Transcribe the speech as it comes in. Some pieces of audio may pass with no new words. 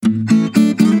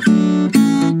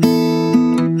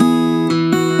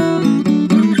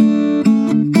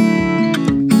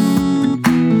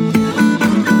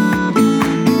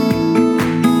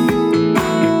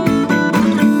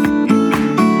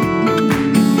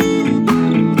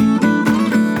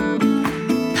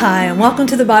Hi, and welcome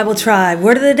to the Bible Tribe.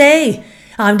 Word of the day.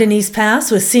 I'm Denise Pass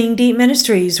with Seeing Deep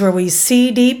Ministries, where we see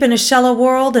deep in a shallow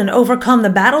world and overcome the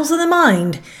battles of the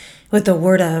mind with the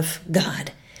Word of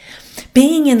God.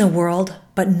 Being in the world,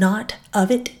 but not of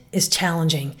it, is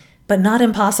challenging, but not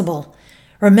impossible.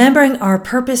 Remembering our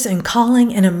purpose and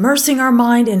calling and immersing our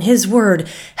mind in His Word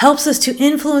helps us to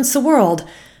influence the world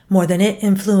more than it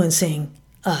influencing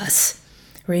us.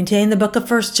 Reading the book of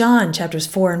 1 John, chapters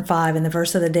 4 and 5, and the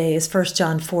verse of the day is 1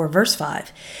 John 4, verse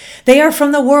 5. They are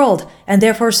from the world, and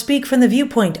therefore speak from the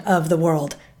viewpoint of the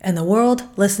world, and the world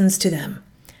listens to them.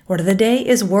 Word of the day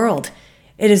is world.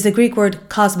 It is the Greek word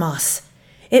cosmos.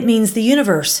 It means the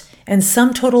universe and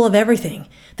sum total of everything,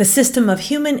 the system of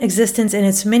human existence in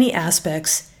its many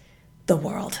aspects, the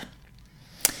world.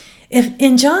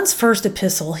 In John's first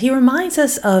epistle, he reminds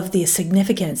us of the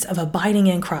significance of abiding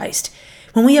in Christ.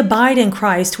 When we abide in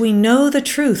Christ, we know the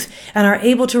truth and are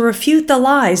able to refute the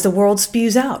lies the world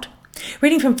spews out.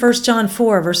 Reading from 1 John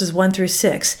 4, verses 1 through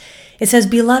 6, it says,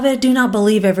 "Beloved, do not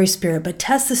believe every spirit, but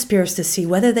test the spirits to see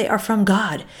whether they are from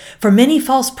God. For many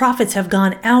false prophets have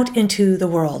gone out into the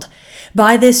world.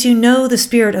 By this you know the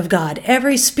Spirit of God.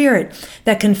 Every spirit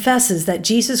that confesses that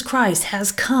Jesus Christ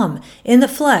has come in the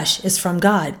flesh is from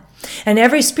God. And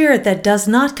every spirit that does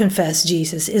not confess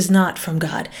Jesus is not from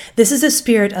God. This is the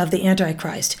spirit of the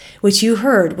Antichrist, which you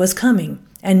heard was coming,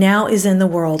 and now is in the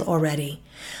world already.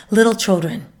 Little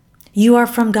children, you are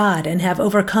from God and have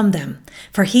overcome them,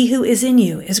 for he who is in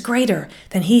you is greater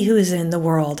than he who is in the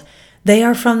world. They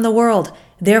are from the world,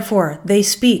 therefore they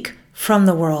speak from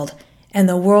the world, and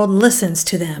the world listens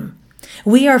to them.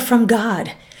 We are from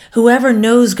God. Whoever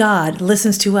knows God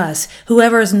listens to us.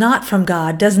 Whoever is not from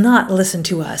God does not listen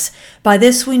to us. By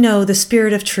this we know the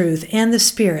spirit of truth and the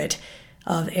spirit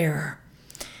of error."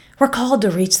 We're called to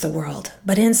reach the world,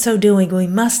 but in so doing, we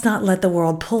must not let the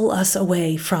world pull us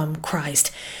away from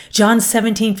Christ. John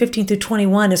 17, 15 through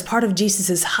 21 is part of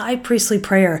Jesus' high priestly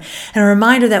prayer and a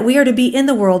reminder that we are to be in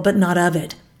the world, but not of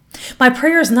it. My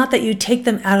prayer is not that you take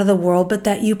them out of the world, but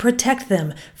that you protect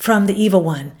them from the evil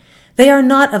one. They are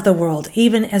not of the world,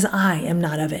 even as I am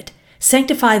not of it.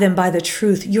 Sanctify them by the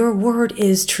truth. Your word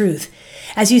is truth.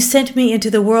 As you sent me into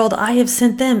the world, I have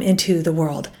sent them into the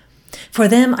world. For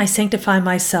them I sanctify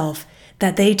myself,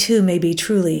 that they too may be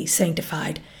truly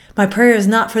sanctified. My prayer is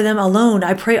not for them alone.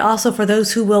 I pray also for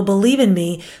those who will believe in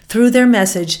me through their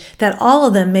message, that all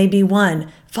of them may be one.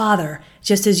 Father,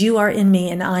 just as you are in me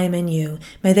and I am in you,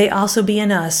 may they also be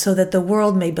in us, so that the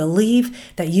world may believe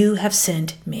that you have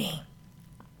sent me.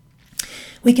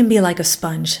 We can be like a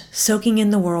sponge, soaking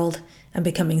in the world and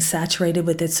becoming saturated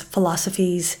with its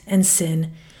philosophies and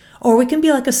sin. Or we can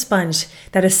be like a sponge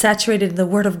that is saturated in the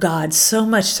Word of God, so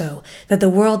much so that the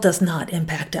world does not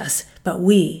impact us, but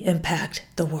we impact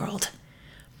the world.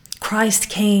 Christ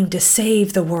came to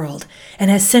save the world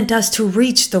and has sent us to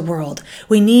reach the world.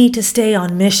 We need to stay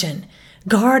on mission.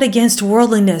 Guard against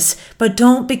worldliness, but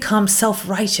don't become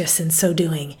self-righteous in so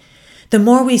doing. The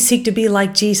more we seek to be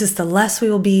like Jesus, the less we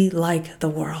will be like the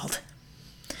world.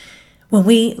 When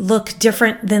we look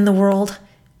different than the world,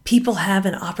 people have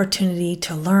an opportunity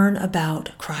to learn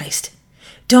about Christ.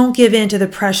 Don't give in to the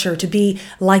pressure to be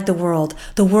like the world.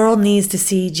 The world needs to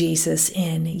see Jesus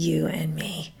in you and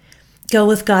me. Go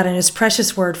with God and His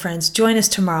precious word, friends. Join us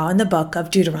tomorrow in the book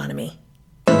of Deuteronomy.